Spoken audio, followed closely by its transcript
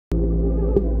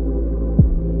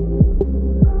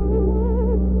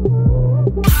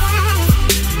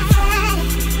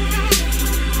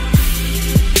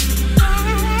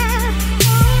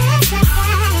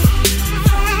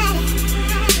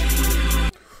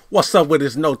What's up with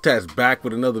this No Tats back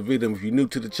with another video. If you're new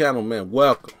to the channel, man,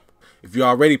 welcome. If you're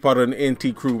already part of the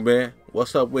NT crew, man,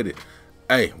 what's up with it?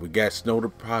 Hey, we got Snow the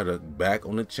Product back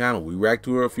on the channel. We reacted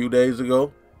to her a few days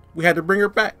ago. We had to bring her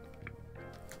back.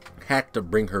 Had to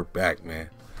bring her back, man.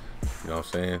 You know what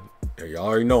I'm saying? Yeah, you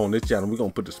already know on this channel, we're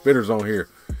going to put the spitters on here.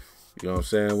 You know what I'm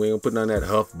saying? We ain't gonna put none of that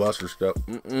huff buster stuff.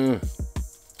 If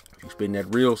you spitting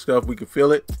that real stuff, we can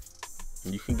feel it.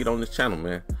 And you can get on this channel,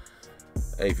 man.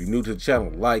 Hey, if you're new to the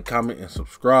channel, like, comment, and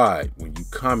subscribe. When you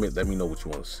comment, let me know what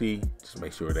you want to see. Just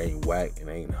make sure it ain't whack and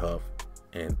ain't huff.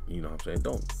 And you know what I'm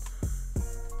saying?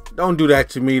 Don't do that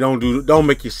to me. Don't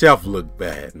make yourself look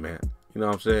bad, man. You know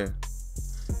what I'm saying?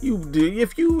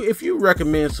 If you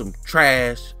recommend some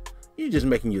trash, you're just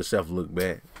making yourself look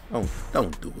bad.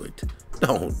 Don't do it.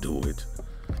 Don't do it.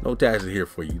 No Tats is here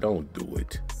for you. Don't do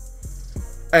it.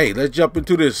 Hey, let's jump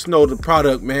into this Snow the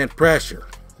Product, man. Pressure.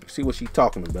 Let's see what she's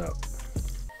talking about.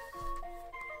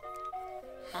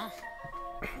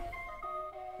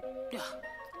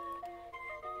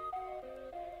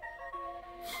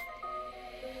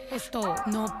 Esto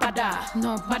no para,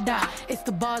 it's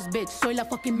the boss bitch, soy la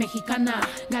fucking mexicana.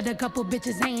 Got a couple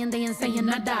bitches saying they ain't saying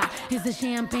nada. Here's the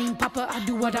champagne popper, I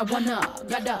do what I wanna.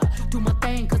 Gotta do my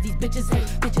thing, cause these bitches hate.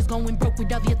 Bitches going broke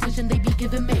without the attention they be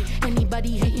giving me.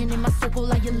 Anybody hating in my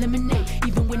circle, I eliminate.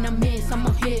 Even when I miss, I'm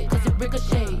a hit, cause it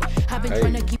ricochet. I've been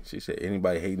trying to keep. She said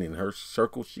anybody hating in her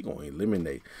circle, she gonna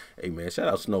eliminate. Hey man, shout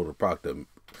out Snow the Product.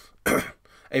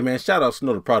 Hey man, shout out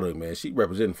Snow the Product, man. She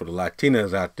representing for the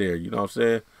Latinas out there, you know what I'm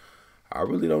saying? I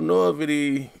really don't know of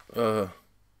any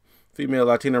female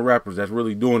Latina rappers that's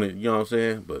really doing it, you know what I'm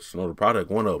saying? But Snow the Product,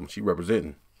 one of them, she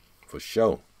representing for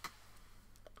sure.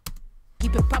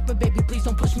 Keep it proper, baby, please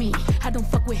don't push me. I don't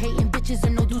fuck with hating bitches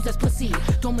and no dudes that's pussy.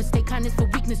 Don't mistake kindness for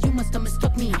weakness, you must have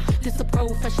mistook me. This a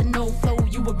professional flow,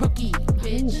 you a rookie,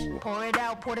 bitch. Ooh. Pour it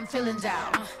out, pour them feelings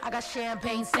out. I got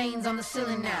champagne stains on the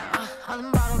ceiling now. All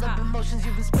them bottled up emotions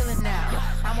you've been spilling now.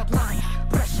 I'm applying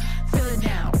pressure, feel it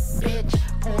now, bitch.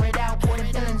 Pour it out, pour them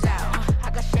feelings out.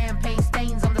 I got champagne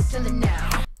stains on the ceiling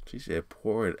now. She said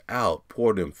pour it out,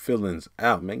 pour them feelings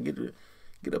out, man.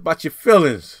 Get about your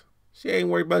feelings. She ain't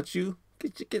worried about you.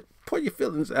 Pour your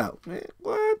feelings out, man.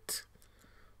 What?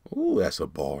 Ooh, that's a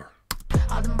bar.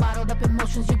 All them bottled up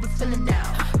emotions you be feeling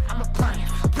now. I'm applying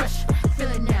pressure,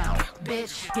 feeling now,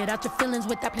 bitch. Get out your feelings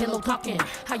with that pillow talking.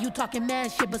 How you talking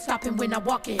mad shit but stopping when I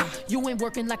walk in. You ain't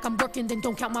working like I'm working, then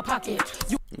don't count my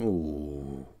pockets.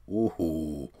 Ooh.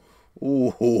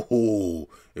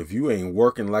 If you ain't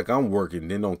working like I'm working,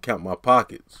 then don't count my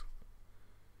pockets.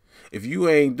 If you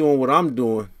ain't doing what I'm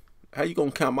doing, how you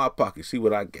gonna count my pockets? See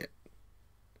what I get.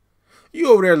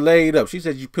 You over there laid up. She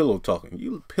said you pillow talking.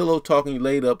 You pillow talking, you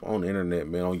laid up on the internet,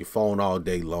 man, on your phone all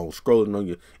day long, scrolling on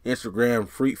your Instagram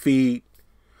free feed,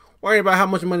 worrying about how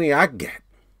much money I get.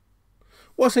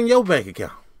 What's in your bank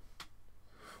account?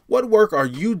 What work are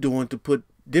you doing to put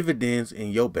dividends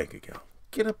in your bank account?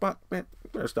 Get up out, man. You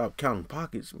better stop counting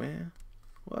pockets, man.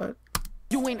 What?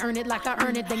 You ain't earn it like I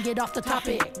earn it, then get off the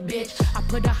topic, bitch. I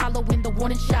put a hollow in the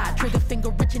warning shot. Trigger finger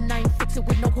rich and I ain't fix it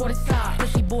with no quarter stop.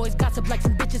 Pussy boys gossip like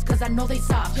some bitches cause I know they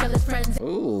soft. Jealous friends.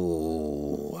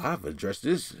 Ooh, I've addressed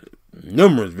this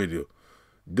numerous video.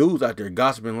 Dudes out there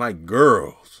gossiping like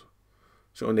girls.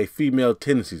 Showing their female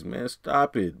tendencies, man.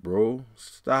 Stop it, bro.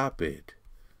 Stop it.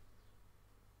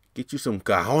 Get you some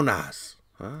cajonas,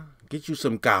 huh? Get you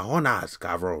some cajonas,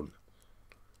 cabrón.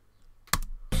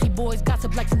 Boys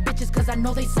gossip like some bitches cause I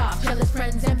know they soft. Jealous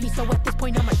friends envy, so at this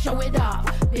point I'ma show it off.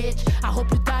 Bitch, I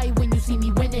hope you die when you see me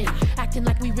winning. Acting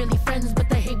like we really friends but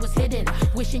the hate was hidden.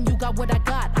 Wishing you got what I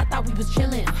got, I thought we was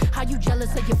chilling. How you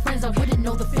jealous of your friends, I wouldn't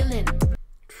know the feeling.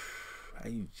 How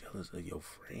you jealous of your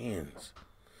friends?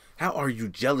 How are you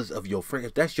jealous of your friends?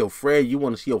 If that's your friend, you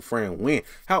want to see your friend win.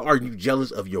 How are you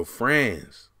jealous of your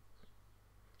friends?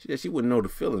 She said she wouldn't know the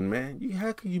feeling, man.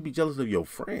 How can you be jealous of your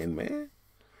friend, man?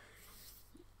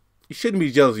 You shouldn't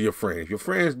be jealous of your friend. If your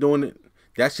friend's doing it,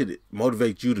 that should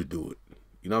motivate you to do it.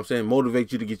 You know what I'm saying?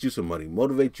 Motivate you to get you some money.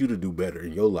 Motivate you to do better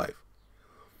in your life.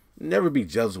 Never be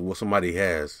jealous of what somebody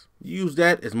has. Use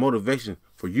that as motivation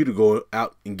for you to go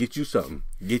out and get you something.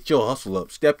 Get your hustle up.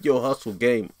 Step your hustle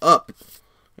game up.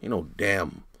 Ain't no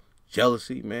damn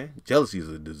jealousy, man. Jealousy is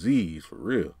a disease, for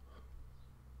real.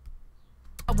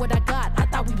 What I got, I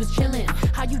thought we was chilling.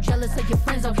 How you jealous of your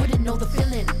friends, I wouldn't know the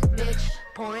feeling. Bitch,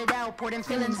 pour it out, pour them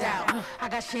feelings out. I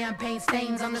got champagne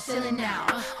stains on the ceiling now.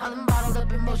 All them bottled up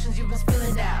emotions you been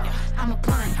spilling out. I'm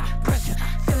applying pressure,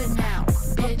 feel it now.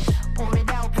 Bitch, pour it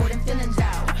out, pour them feelings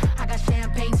out. I got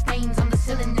champagne stains on the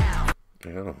ceiling now.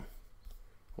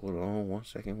 Hold on, one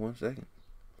second.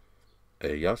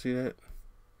 Hey, y'all see that?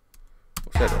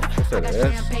 What's that? What's that?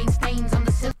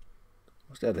 S?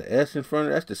 What's that? The S in front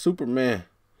of? That's the Superman.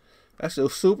 That's the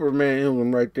Superman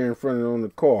emblem right there in front of on the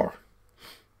car.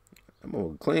 I'm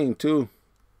gonna clean too.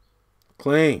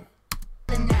 Clean.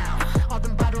 All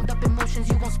them bottled up emotions,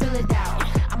 you gon' spill it out.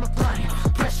 I'm applying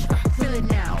pressure, feel it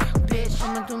now, bitch.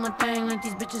 I'ma do my thing like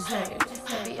these bitches hate.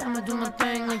 Hey, I'ma do my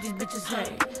thing like these bitches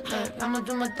hate. Look, I'ma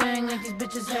do my thing like these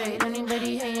bitches hate.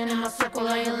 Anybody hating in my circle,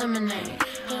 I eliminate.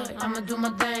 I'ma do my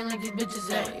thing like these bitches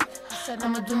hate.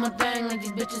 I'ma do my thing like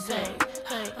these bitches hate.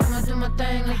 I'ma do my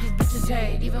thing like these bitches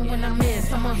hate. Even when I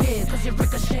miss, I'ma hit, cause you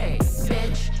ricochet,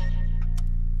 bitch.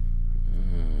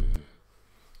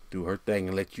 Do her thing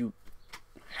and let you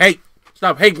hate.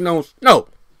 Stop hating on. No.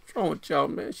 What's wrong with y'all,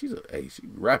 man? She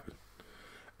rapping.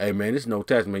 Hey, man, this is No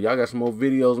Test, man. Y'all got some more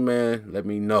videos, man? Let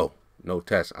me know. No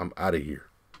Test. I'm out of here.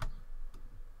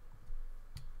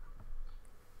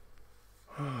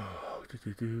 Can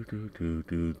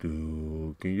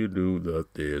you do the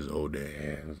thizzle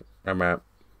dance?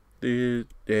 This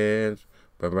dance.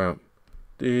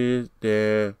 This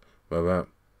dance.